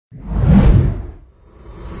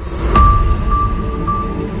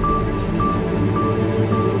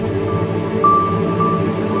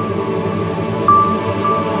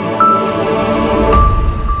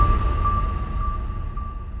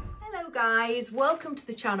guys, welcome to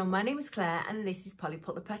the channel. My name is Claire and this is Polly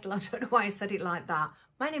Put the Petal On. I don't know why I said it like that.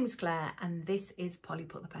 My name is Claire and this is Polly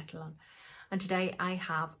Put the Petal On. And today I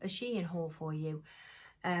have a Shein haul for you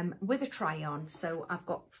with a try on. So I've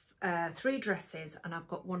got 3 dresses and I've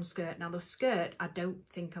got 1 skirt. Now the skirt I don't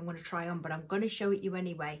think I'm going to try on, but I'm going to show it you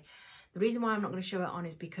anyway. The reason why I'm not going to show it on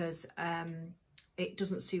is because it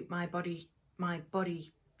doesn't suit my body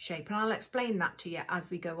shape, and I'll explain that to you as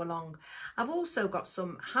we go along. I've also got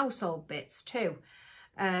some household bits too,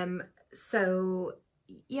 so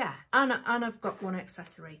yeah, and I've got 1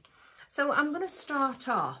 accessory. So I'm going to start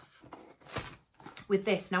off with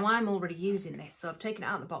this. Now I'm already using this, so I've taken it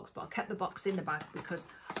out of the box, but I kept the box in the bag because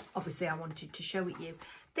obviously I wanted to show it you.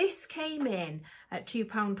 This came in at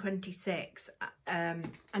 £2.26 and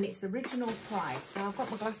its original price, now I've got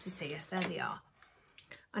my glasses here, there they are,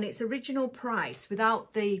 and its original price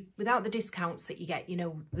without the discounts that you get, you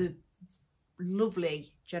know, the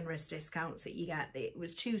lovely generous discounts that you get, it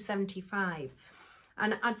was £2.75.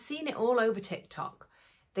 And I'd seen it all over TikTok,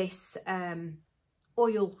 this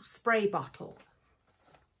oil spray bottle.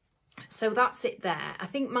 So that's it there. I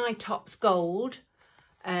think my top's gold,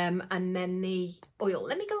 and then the oil.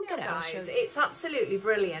 Let me go and get it, guys. It's absolutely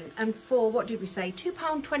brilliant. And for, what did we say,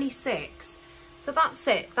 £2.26. So that's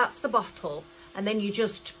it, that's the bottle. And then you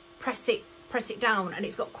just press it down, and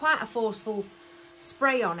it's got quite a forceful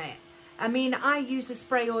spray on it. I mean, I use a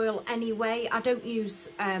spray oil anyway. I don't use,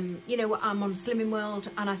 you know, I'm on Slimming World,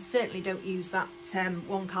 and I certainly don't use that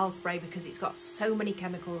 1 spray because it's got so many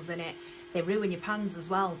chemicals in it. They ruin your pans as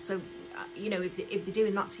well. So, you know, if they're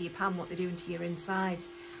doing that to your pan, what they're doing to your insides,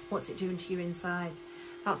 what's it doing to your insides?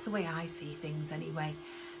 That's the way I see things anyway.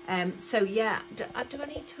 So yeah, do I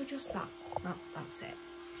need to adjust that? No, that's it.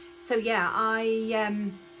 So yeah, I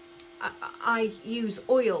use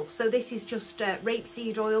oil. So this is just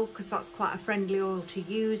rapeseed oil because that's quite a friendly oil to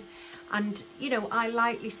use. And you know, I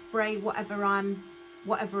lightly spray whatever I'm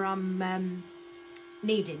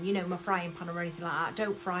needing. You know, my frying pan or anything like that. I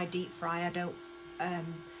don't fry, deep fry. I don't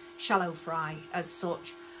shallow fry as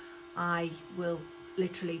such. I will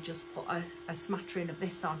literally just put a smattering of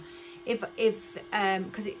this on.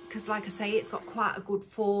 Because like I say, it's got quite a good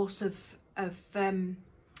force of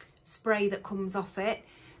spray that comes off it.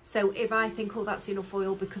 So if I think, oh, that's enough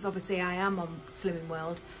oil, because obviously I am on Slimming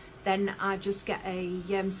World, then I just get a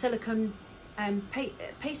silicone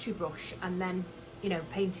Petri brush and then, you know,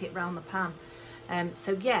 paint it round the pan.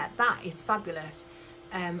 So yeah, that is fabulous,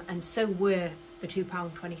 and so worth the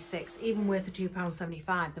 £2.26, even worth the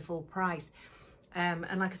 £2.75, the full price.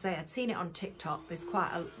 And like I say, I'd seen it on TikTok. There's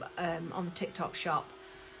quite a on the TikTok shop.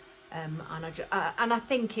 And I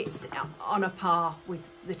think it's on a par with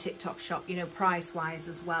the TikTok shop, you know, price-wise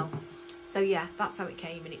as well. So yeah, that's how it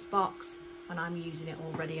came in its box, and I'm using it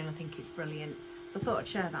already, and I think it's brilliant. So I thought I'd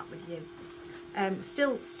share that with you.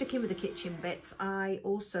 Still sticking with the kitchen bits, I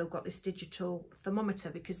also got this digital thermometer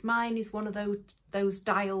because mine is one of those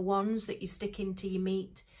dial ones that you stick into your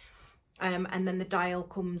meat, and then the dial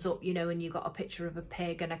comes up, you know, and you've got a picture of a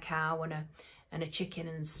pig and a cow and a chicken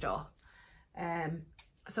and stuff.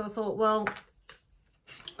 So I thought, well,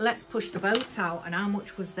 let's push the boat out. And how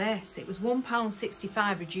much was this? It was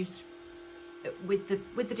 £1.65 reduced with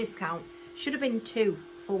the discount. Should have been £2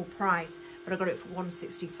 full price, but I got it for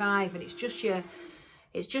 £1.65. And it's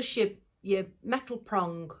just your metal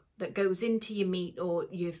prong that goes into your meat or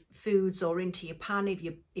your foods or into your pan if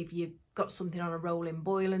you've got something on a rolling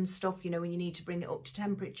boil and stuff, you know, when you need to bring it up to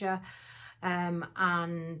temperature.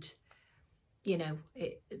 And you know,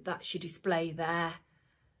 that's your display there.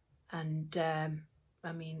 And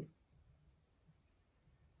I mean,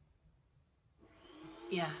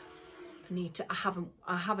 yeah, I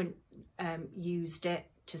haven't used it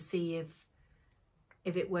to see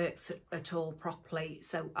if it works at all properly,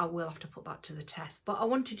 so I will have to put that to the test. But I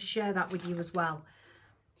wanted to share that with you as well,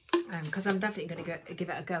 because I'm definitely going to give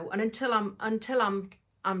it a go. And until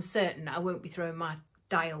I'm certain, I won't be throwing my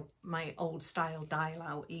old style dial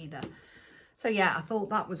out either. So yeah, I thought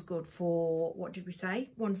that was good for, what did we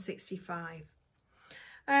say, £1.65.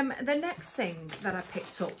 The next thing that I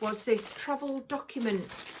picked up was this travel document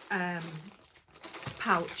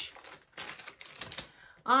pouch.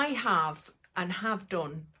 I've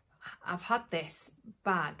had this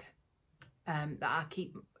bag that I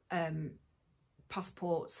keep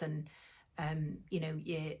passports and you know,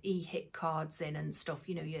 your e-hit cards in and stuff,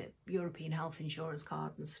 you know, your European health insurance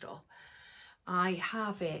card and stuff. I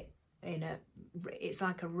have it in it's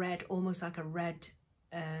like a red, almost like a red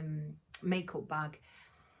makeup bag,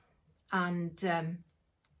 and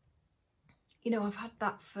you know, I've had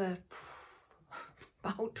that for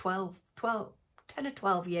about 10 or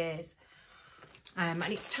 12 years, And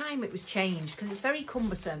it's time it was changed, because it's very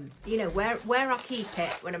cumbersome. You know, where I keep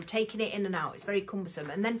it when I'm taking it in and out, it's very cumbersome.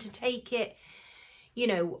 And then to take it, you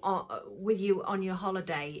know, with you on your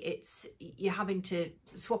holiday, you're having to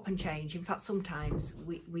swap and change. In fact, sometimes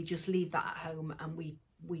we just leave that at home and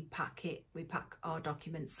we pack our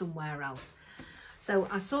documents somewhere else. So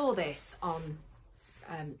I saw this on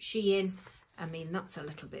Shein. I mean, that's a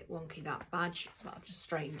little bit wonky, that badge, but I've just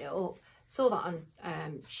straightened it up. Saw that on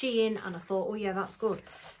Shein, and I thought, oh yeah, that's good.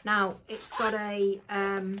 Now, it's got a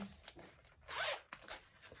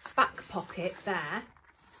back pocket there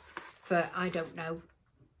for, I don't know,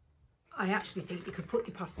 I actually think you could put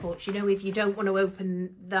your passports, you know, if you don't want to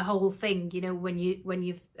open the whole thing, you know, when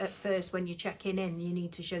you're checking in, you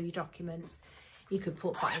need to show your documents, you could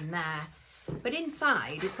put that in there. But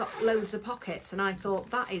inside, it's got loads of pockets, and I thought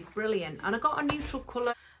that is brilliant. And I got a neutral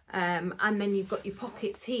colour, and then you've got your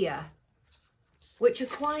pockets here, which are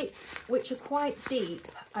quite deep,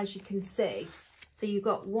 as you can see. So you've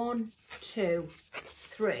got 1, 2,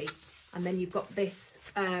 3, and then you've got this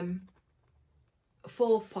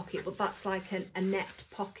fourth pocket, but that's like a net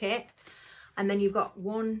pocket. And then you've got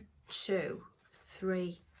 1, 2,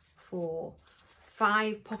 3, 4,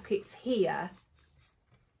 5 pockets here.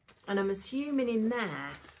 And I'm assuming in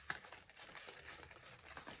there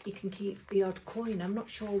you can keep the odd coin. I'm not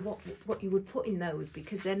sure what you would put in those,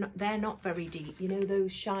 because they're not very deep, you know,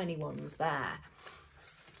 those shiny ones there.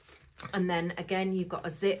 And then again, you've got a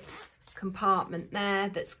zip compartment there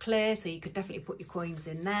that's clear, so you could definitely put your coins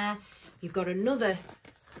in there. You've got another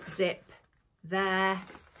zip there,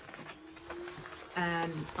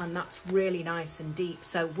 and that's really nice and deep.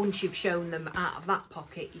 So once you've shown them out of that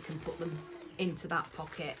pocket, you can put them into that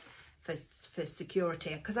pocket for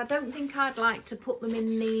security, because I don't think I'd like to put them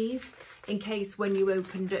in these in case when you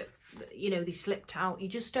opened it, you know, they slipped out. You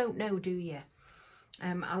just don't know, do you?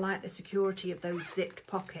 I like the security of those zipped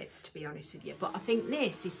pockets, to be honest with you. But I think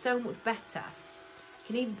this is so much better. You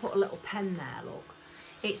can even put a little pen there, look.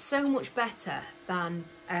 It's so much better than,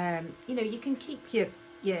 you know, you can keep your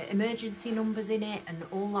emergency numbers in it and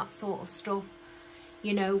all that sort of stuff.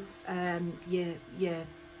 You know, your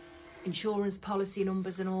insurance policy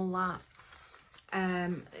numbers and all that.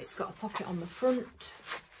 It's got a pocket on the front.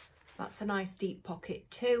 That's a nice deep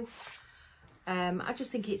pocket too. I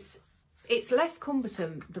just think it's less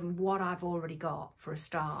cumbersome than what I've already got for a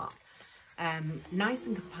start. Nice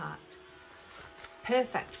and compact,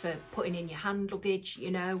 perfect for putting in your hand luggage,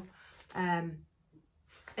 you know.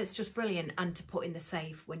 It's just brilliant, and to put in the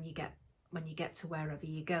safe when you get to wherever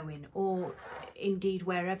you're going, or indeed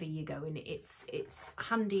wherever you're going. It's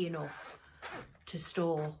handy enough to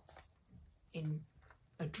store in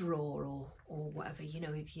a drawer or whatever, you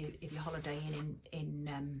know, if you're holidaying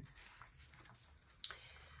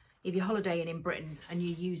if you're holidaying in Britain and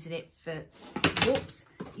you're using it for,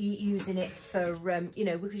 you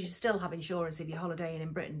know, because you still have insurance if you're holidaying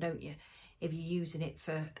in Britain, don't you? If you're using it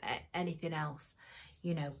for anything else,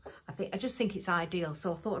 you know, I just think it's ideal.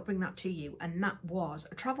 So I thought I'd bring that to you. And that was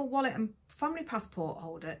a travel wallet and family passport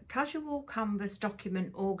holder, casual canvas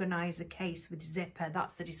document organizer case with zipper.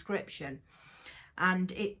 That's the description.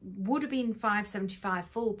 And it would have been £5.75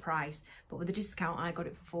 full price, but with a discount I got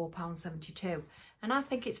it for £4.72. And I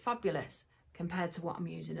think it's fabulous compared to what I'm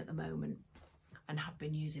using at the moment and have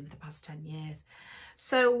been using for the past 10 years.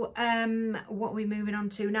 So what are we moving on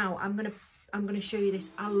to now? I'm gonna show you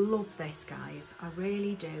this. I love this, guys. I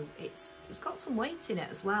really do. It's got some weight in it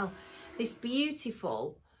as well. This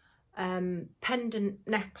beautiful pendant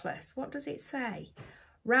necklace. What does it say?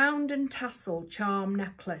 Round and tassel charm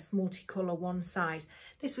necklace, multicolour, one size.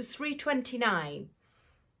 This was £3.29,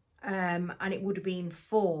 and it would have been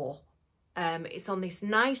 £4. It's on this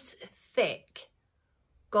nice thick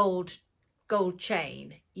gold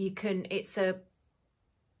chain. It's a,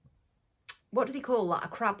 what do they call that? A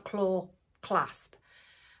crab claw clasp,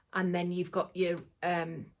 and then you've got your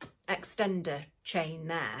extender chain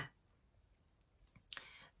there.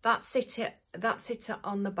 That's it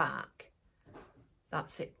on the back.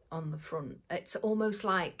 That's it on the front. It's almost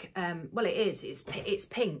like, well, it is. It's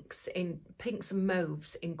pinks and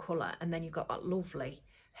mauves in colour, and then you've got that lovely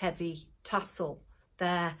heavy tassel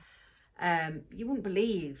there. You wouldn't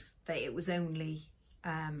believe that it was only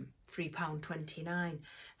 £3.29.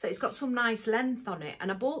 So it's got some nice length on it, and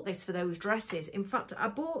I bought this for those dresses. In fact, I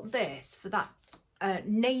bought this for that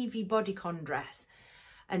navy bodycon dress,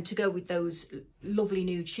 and to go with those lovely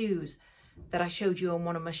nude shoes that I showed you on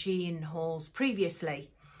one of my Shein hauls previously.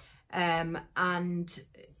 And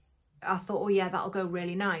I thought, oh yeah, that'll go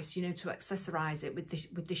really nice, you know, to accessorise it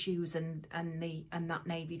with the shoes and that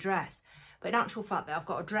navy dress. But in actual fact, that I've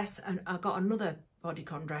got a dress, and I've got another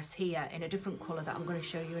bodycon dress here in a different colour that I'm going to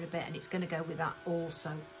show you in a bit, and it's going to go with that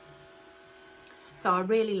also. So I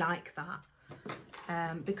really like that,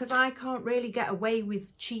 because I can't really get away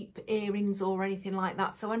with cheap earrings or anything like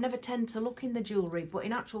that, so I never tend to look in the jewellery. But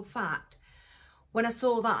in actual fact, when I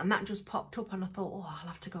saw that and that just popped up, and I thought, oh, I'll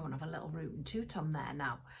have to go and have a little root and toot on there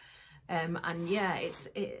now. And yeah,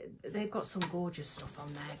 they've got some gorgeous stuff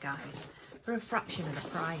on there, guys, for a fraction of the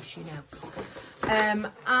price, you know.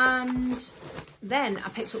 And then I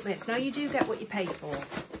picked up this. Now, you do get what you pay for.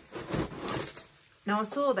 Now, I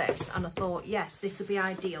saw this and I thought, yes, this would be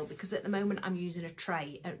ideal, because at the moment I'm using a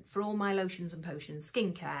tray for all my lotions and potions,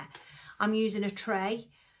 skincare. I'm using a tray,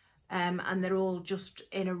 and they're all just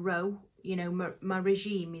in a row. You know, my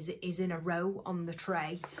regime is in a row on the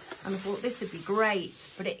tray, and I thought this would be great,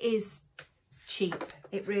 but it is cheap.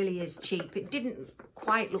 It really is cheap. It didn't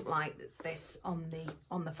quite look like this on the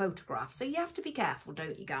photograph, so you have to be careful,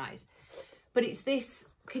 don't you, guys? But it's this.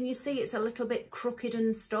 Can you see it's a little bit crooked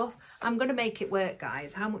and stuff? I'm going to make it work,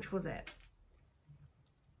 guys. How much was it?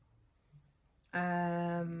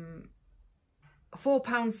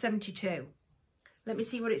 £4.72. Let me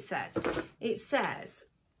see what it says. It says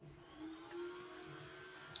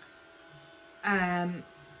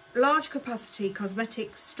large capacity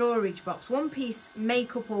cosmetic storage box, 1-piece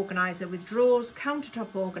makeup organizer with drawers,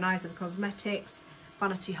 countertop organizer and cosmetics,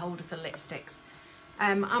 vanity holder for lipsticks.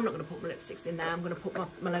 I'm not going to put my lipsticks in there. I'm going to put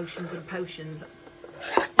my lotions and potions.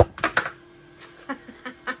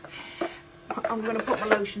 I'm going to put my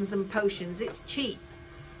lotions and potions. It's cheap,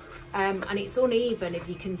 and it's uneven, if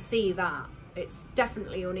you can see that. It's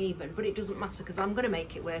definitely uneven, but it doesn't matter, because I'm going to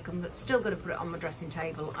make it work. I'm still going to put it on my dressing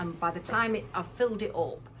table, and by the time I've filled it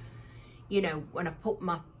up, you know, when I've put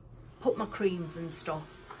my creams and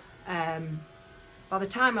stuff, by the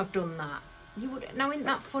time I've done that, you would, now isn't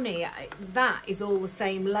that funny? That is all the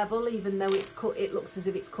same level, even though it looks as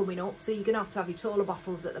if it's coming up. So you're going to have your taller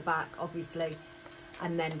bottles at the back, obviously,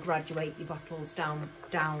 and then graduate your bottles down,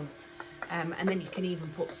 and then you can even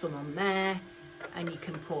put some on there, and you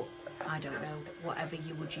can put, I don't know, whatever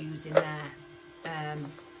you would use in there,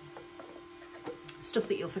 stuff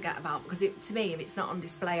that you'll forget about, because to me, if it's not on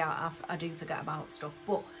display, I do forget about stuff.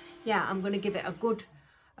 But yeah, I'm going to give it a good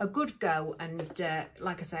go, and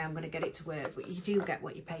like I say, I'm going to get it to work. But you do get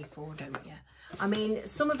what you pay for, don't you? I mean,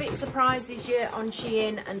 some of it surprises you on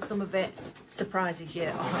Shein, and some of it surprises you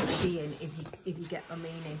on Shein, if you get my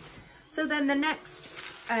meaning. So then the next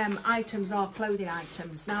items are clothing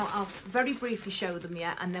items. Now, I'll very briefly show them,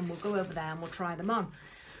 yeah, and then we'll go over there and we'll try them on.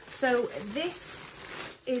 So this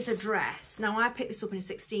is a dress. Now, I picked this up in a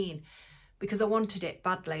 16 because I wanted it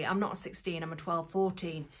badly. I'm not a 16, I'm a 12,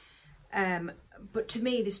 14. But to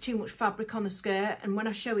me, there's too much fabric on the skirt, and when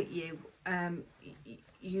I show it you, I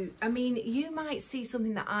mean, you might see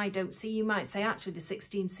something that I don't see. You might say, actually, the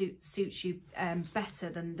 16 suits you better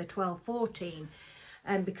than the 12, 14.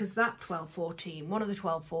 Because that 12, 14, one of the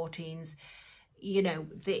 12, 14s, you know,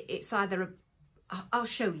 it's either I'll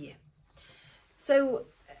show you. So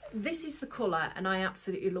this is the colour, and I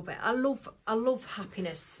absolutely love it. I love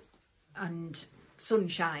happiness and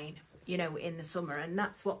sunshine, you know, in the summer, and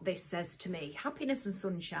that's what this says to me, happiness and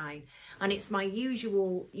sunshine. And it's my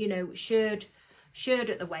usual, you know, shirt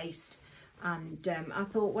at the waist, and I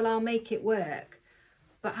thought, well, I'll make it work,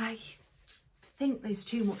 but I think there's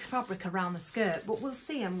too much fabric around the skirt, but we'll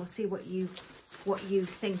see, and we'll see what you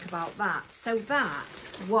think about that. So that's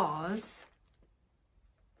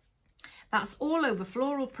all over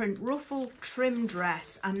floral print ruffle trim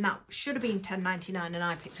dress, and that should have been £10.99, and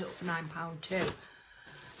I picked it up for £9 too.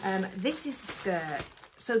 This is the skirt.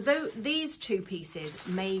 So these two pieces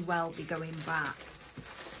may well be going back.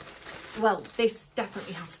 Well, this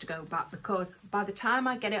definitely has to go back, because by the time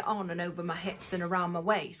I get it on and over my hips and around my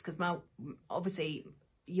waist, because obviously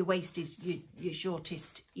your waist is your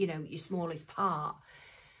shortest, you know, your smallest part.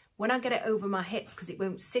 When I get it over my hips, because it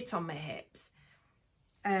won't sit on my hips,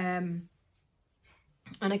 and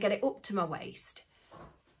I get it up to my waist,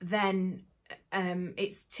 then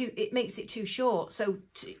it makes it too short. So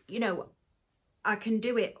you know, I can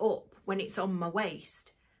do it up when it's on my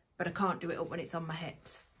waist, but I can't do it up when it's on my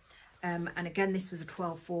hips. And again, this was a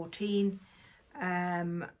 12-14,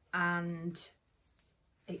 and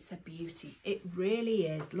it's a beauty. It really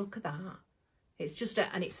is. Look at that. It's just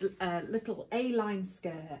it's a little A-line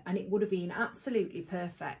skirt, and it would have been absolutely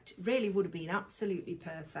perfect. Really would have been absolutely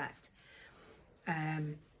perfect.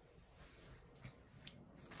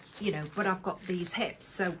 You know, but I've got these hips,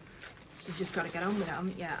 so you've just got to get on with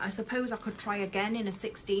it. Yeah, I suppose I could try again in a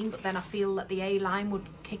 16, but then I feel that the A-line would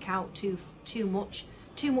kick out too much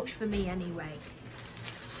for me anyway.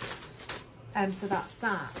 So that's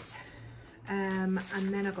that.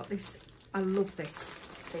 And then I got this, I love this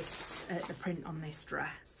the print on this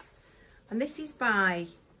dress. And this is by,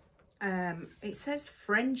 it says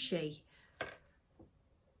Frenchy.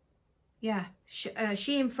 Yeah,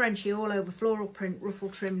 Shein Frenchy all over floral print ruffle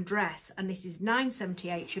trim dress. And this is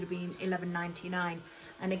 £9.78, should have been £11.99.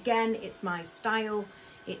 And again, it's my style.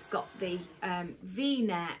 It's got the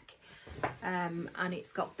V-neck, and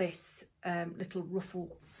it's got this little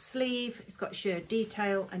ruffle sleeve. It's got sheer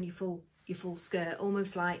detail and your full skirt,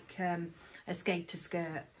 almost like a skater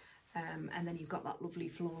skirt. And then you've got that lovely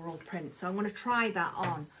floral print. So I'm going to try that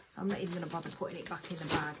on. So I'm not even going to bother putting it back in the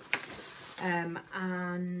bag.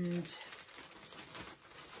 And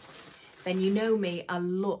then you know me, I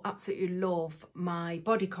absolutely love my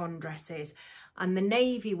Bodycon dresses. And the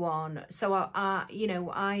navy one, so I you know,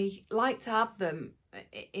 I like to have them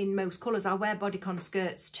in most colours. I wear Bodycon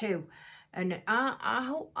skirts too, and I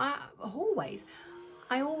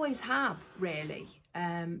always have, really,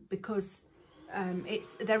 because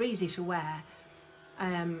they're easy to wear,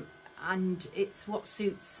 and it's what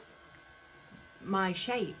suits my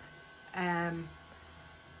shape.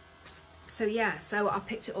 So yeah, so I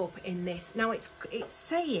picked it up in this. Now it's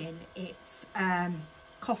saying it's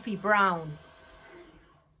coffee brown.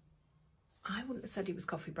 I wouldn't have said it was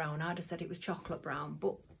coffee brown, I'd have said it was chocolate brown,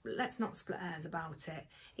 but let's not split hairs about it.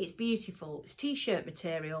 It's beautiful, it's t-shirt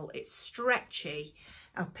material, it's stretchy.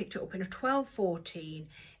 I've picked it up in a 12-14.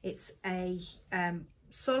 It's a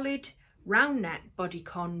solid round neck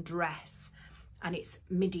Bodycon dress, and it's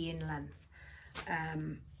midi in length.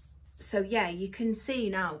 So yeah, you can see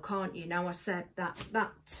now, can't you? Now I said that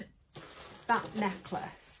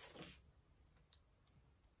necklace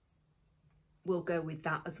will go with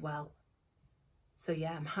that as well. So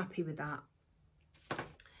yeah, I'm happy with that.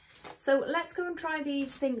 So let's go and try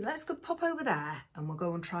these things. Let's go pop over there and we'll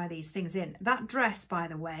go and try these things in. That dress, by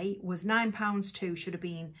the way, was £9 too. Should have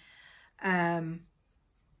been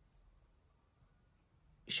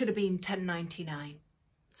 £10.99.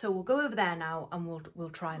 So we'll go over there now and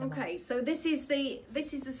we'll try them. Okay, so this is the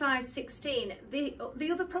size 16.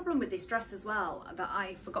 The other problem with this dress as well that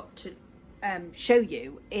I forgot to show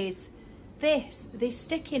you is this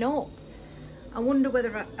sticking up. I wonder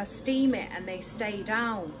whether I steam it and they stay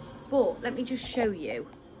down. But let me just show you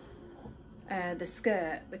the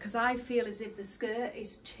skirt, because I feel as if the skirt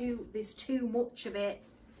is there's too much of it.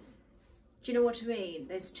 Do you know what I mean?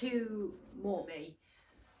 There's too more of me.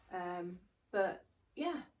 But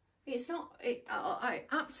yeah, it's not, I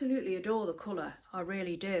absolutely adore the colour. I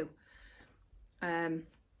really do. And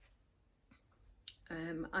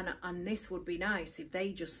this would be nice if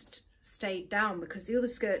they just stayed down, because the other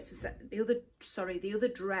skirts, the other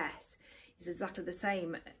dress is exactly the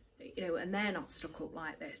same, you know, and they're not stuck up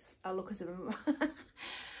like this. I look as if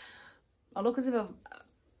a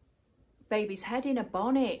baby's head in a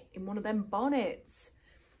bonnet, in one of them bonnets.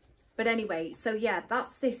 But anyway, so yeah,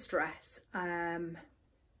 that's this dress. And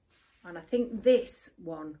I think this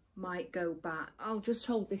one might go back. I'll just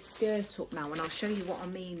hold this skirt up now and I'll show you what I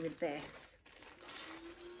mean with this.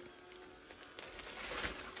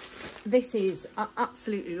 This is, I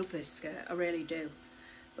absolutely love this skirt, I really do.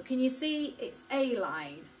 But can you see it's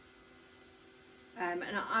A-line? And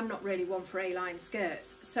I'm not really one for A-line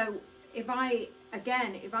skirts. So if I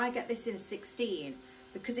get this in a 16,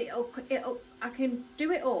 because I can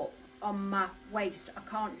do it up on my waist. I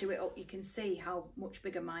can't do it up. You can see how much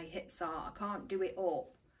bigger my hips are. I can't do it up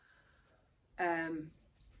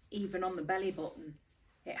even on the belly button.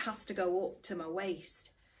 It has to go up to my waist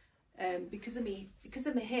because of my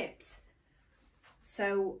hips.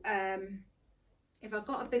 So if I've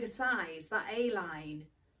got a bigger size, that A-line,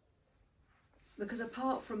 because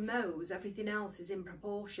apart from those, everything else is in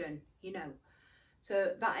proportion, you know.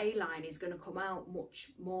 So that A-line is going to come out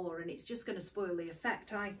much more, and it's just going to spoil the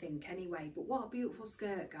effect, I think, anyway. But what a beautiful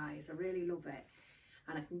skirt, guys. I really love it.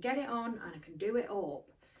 And I can get it on and I can do it up.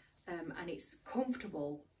 And it's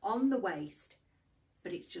comfortable on the waist,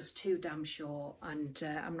 but it's just too damn short, and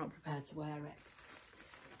I'm not prepared to wear it.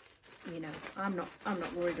 You know, I'm not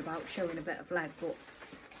worried about showing a bit of leg, but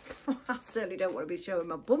I certainly don't want to be showing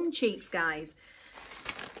my bum cheeks, guys.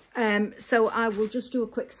 So I will just do a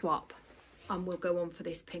quick swap and we'll go on for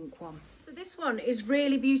this pink one. So this one is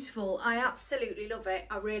really beautiful. I absolutely love it.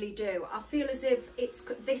 I really do. I feel as if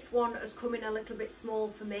this one has come in a little bit small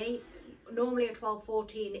for me. Normally a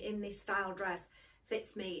 12-14 in this style dress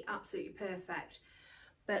fits me absolutely perfect.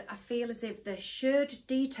 But I feel as if the shirred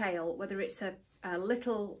detail, whether it's a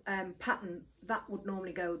little pattern, that would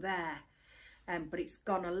normally go there. But it's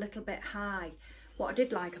gone a little bit high. What I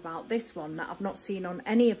did like about this one that I've not seen on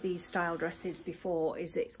any of these style dresses before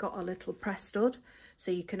is it's got a little press stud,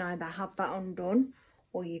 so you can either have that undone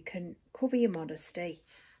or you can cover your modesty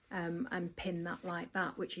and pin that like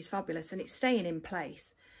that, which is fabulous, and it's staying in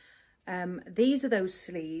place. These are those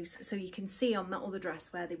sleeves, so you can see on that other dress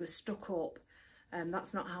where they were stuck up,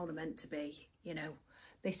 that's not how they're meant to be, you know.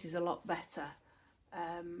 This is a lot better,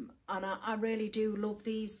 and I really do love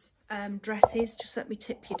these dresses. Just let me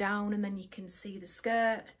tip you down and then you can see the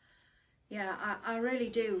skirt. Yeah, I really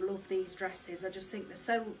do love these dresses. I just think they're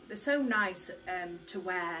so nice to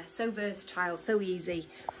wear, so versatile, so easy.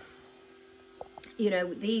 You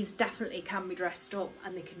know, these definitely can be dressed up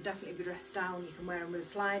and they can definitely be dressed down. You can wear them with a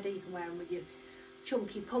slider, you can wear them with your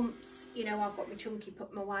chunky pumps. You know, I've got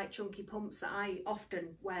my white chunky pumps that I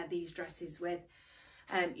often wear these dresses with.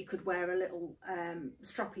 You could wear a little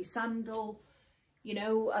stroppy sandal, you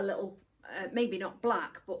know, a little, maybe not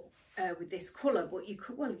black, but with this colour, but you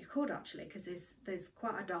could, well, you could actually, because there's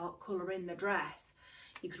quite a dark colour in the dress.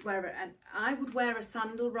 You could wear it, and I would wear a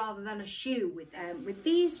sandal rather than a shoe with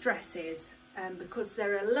these dresses, because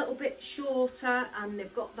they're a little bit shorter and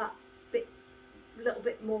they've got that little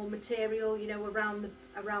bit more material, you know, around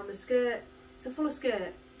the skirt. It's a fuller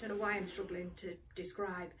skirt. Don't know why I'm struggling to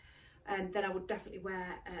describe. Then I would definitely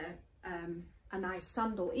wear a nice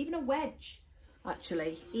sandal, even a wedge,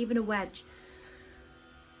 actually, even a wedge.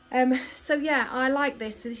 So yeah, I like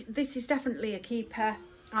this. This is definitely a keeper,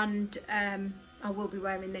 and I will be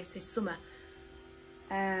wearing this summer.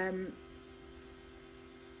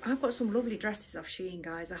 I've got some lovely dresses off Shein,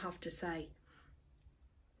 guys, I have to say.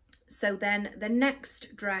 So then the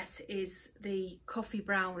next dress is the coffee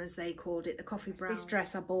brown, as they called it, the coffee brown. This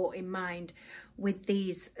dress I bought in mind with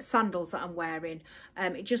these sandals that I'm wearing.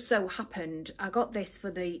 It just so happened, I got this for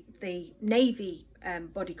the navy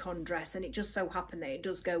bodycon dress, and it just so happened that it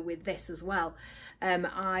does go with this as well.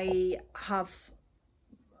 I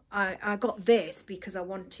got this because I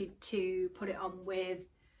wanted to put it on with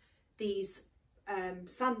these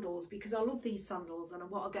sandals, because I love these sandals and I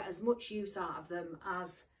want to get as much use out of them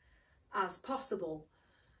as possible.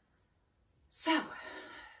 So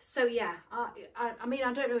yeah, I mean,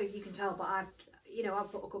 I don't know if you can tell, but I've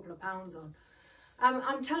put a couple of pounds on.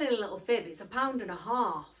 I'm telling a little fib. It's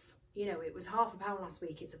 £1.50. You know, it was £0.50 last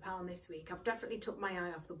week, it's £1 this week. I've definitely took my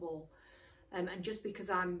eye off the ball, and just because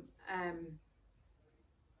I'm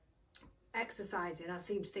exercising, I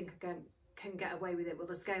seem to think I can get away with it. Well,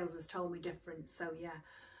 the scales has told me different, so yeah.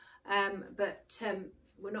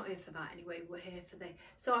 We're not here for that anyway, we're here for this.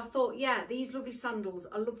 So I thought, yeah, these lovely sandals,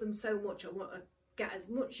 I love them so much, I want to get as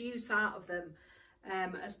much use out of them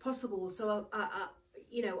as possible. So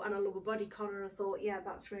you know, and I love a bodycon, and I thought, yeah,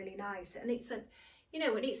 that's really nice. And it's you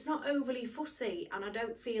know, and it's not overly fussy, and I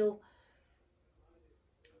don't feel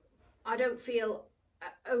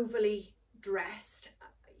overly dressed.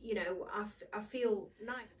 You know, I feel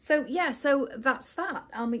nice. So yeah, so that's that.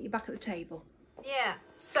 I'll meet you back at the table. Yeah,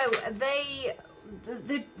 so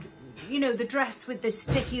you know, the dress with the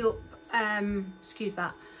sticky up, excuse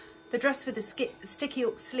that, the dress with the sticky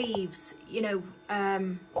up sleeves, you know,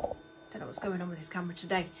 don't know what's going on with this camera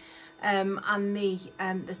today, and the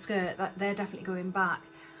skirt, that they're definitely going back.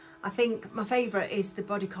 I think my favourite is the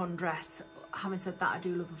bodycon dress. Having said that, I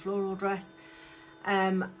do love a floral dress.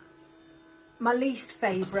 My least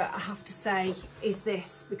favourite, I have to say, is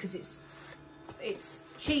this, because it's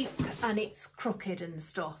cheap and it's crooked and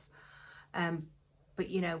stuff. But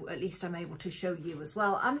you know, at least I'm able to show you as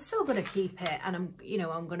well. I'm still going to keep it, and I'm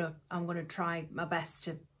gonna try my best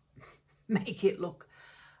to make it look,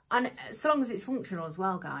 and so long as it's functional as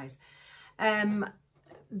well, guys.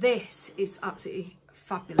 This is absolutely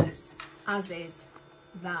fabulous, as is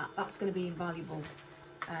that's going to be invaluable.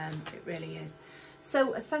 It really is.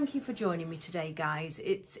 So thank you for joining me today, guys.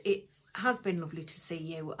 It has been lovely to see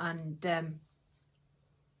you, and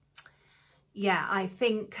yeah, I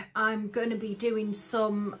think I'm going to be doing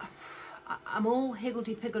some, I'm all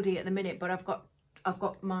higgledy-piggledy at the minute, but I've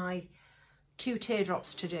got my 2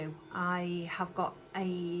 teardrops to do. I have got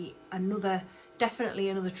definitely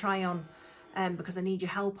another try on, because I need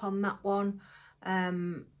your help on that one.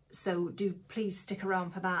 So do please stick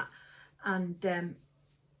around for that. And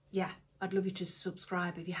yeah, I'd love you to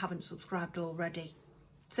subscribe if you haven't subscribed already.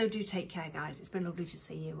 So do take care, guys. It's been lovely to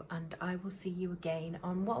see you, and I will see you again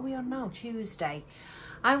on, what are we on now? Tuesday.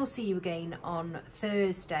 I will see you again on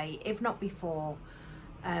Thursday, if not before.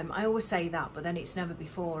 I always say that, but then it's never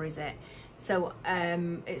before, is it? So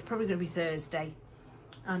it's probably going to be Thursday.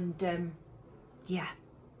 And yeah,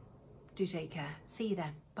 do take care. See you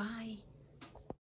then. Bye.